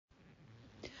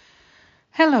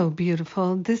Hello,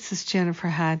 beautiful. This is Jennifer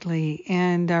Hadley,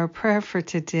 and our prayer for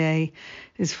today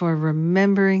is for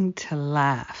remembering to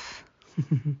laugh.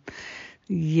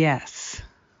 Yes,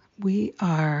 we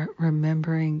are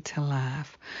remembering to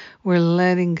laugh. We're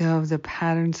letting go of the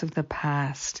patterns of the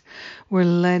past. We're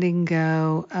letting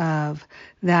go of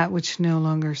that which no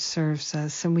longer serves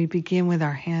us, and we begin with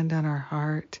our hand on our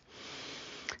heart.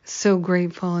 So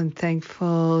grateful and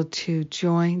thankful to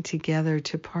join together,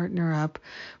 to partner up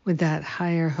with that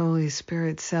higher Holy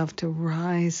Spirit self, to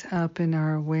rise up in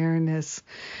our awareness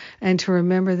and to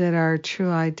remember that our true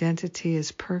identity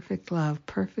is perfect love,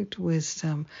 perfect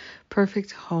wisdom,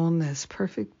 perfect wholeness,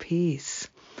 perfect peace.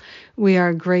 We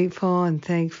are grateful and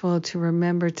thankful to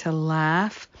remember to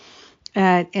laugh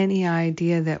at any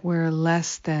idea that we're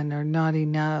less than or not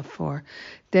enough or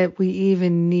that we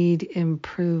even need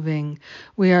improving.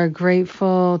 We are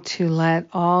grateful to let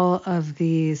all of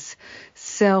these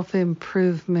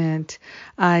self-improvement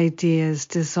ideas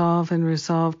dissolve and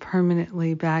resolve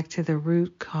permanently back to the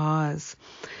root cause.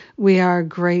 We are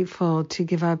grateful to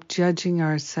give up judging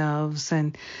ourselves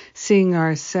and seeing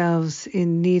ourselves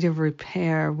in need of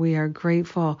repair. We are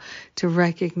grateful to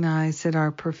recognize that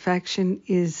our perfection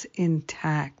is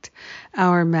intact.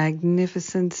 Our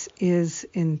magnificence is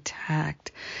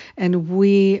intact. And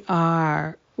we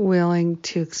are willing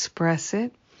to express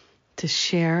it, to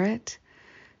share it,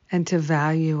 and to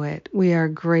value it. We are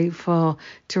grateful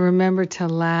to remember to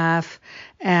laugh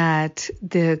at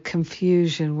the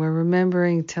confusion. We're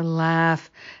remembering to laugh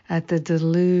at the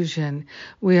delusion.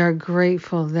 We are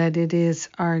grateful that it is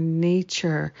our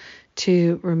nature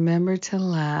to remember to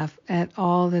laugh at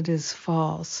all that is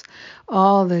false.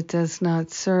 All that does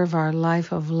not serve our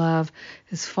life of love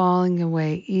is falling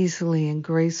away easily and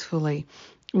gracefully.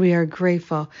 We are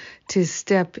grateful to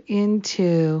step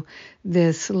into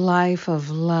this life of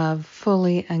love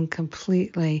fully and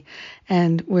completely,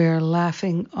 and we're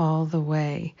laughing all the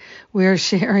way. We're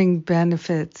sharing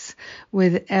benefits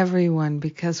with everyone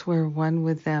because we're one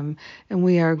with them, and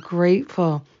we are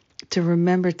grateful to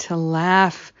remember to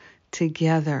laugh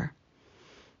together.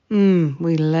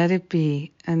 We let it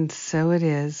be, and so it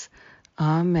is.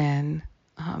 Amen.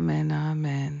 Amen.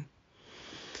 Amen.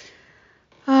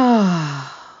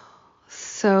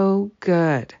 So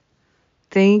good.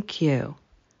 Thank you.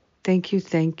 Thank you.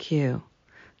 Thank you.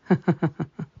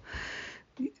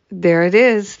 There it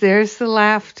is. There's the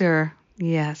laughter.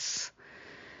 Yes.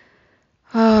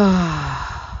 So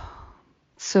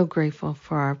grateful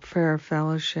for our prayer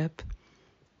fellowship.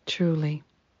 Truly.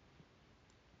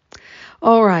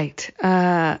 All right.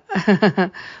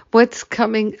 What's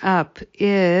coming up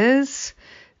is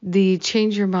the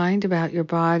Change Your Mind About Your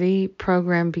Body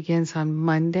program begins on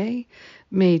Monday,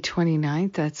 May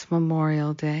 29th. That's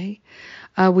Memorial Day.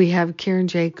 We have Karen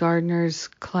J. Gardner's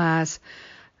class,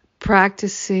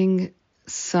 Practicing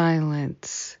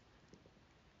Silence,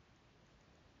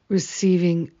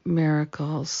 Receiving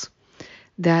Miracles.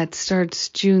 That starts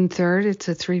June 3rd. It's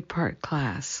a 3-part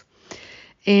class.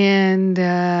 And,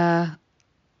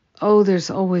 there's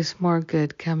always more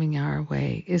good coming our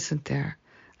way, isn't there?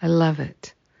 I love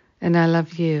it. And I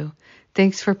love you.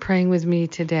 Thanks for praying with me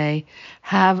today.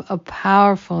 Have a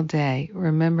powerful day,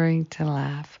 remembering to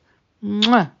laugh.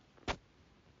 Mwah.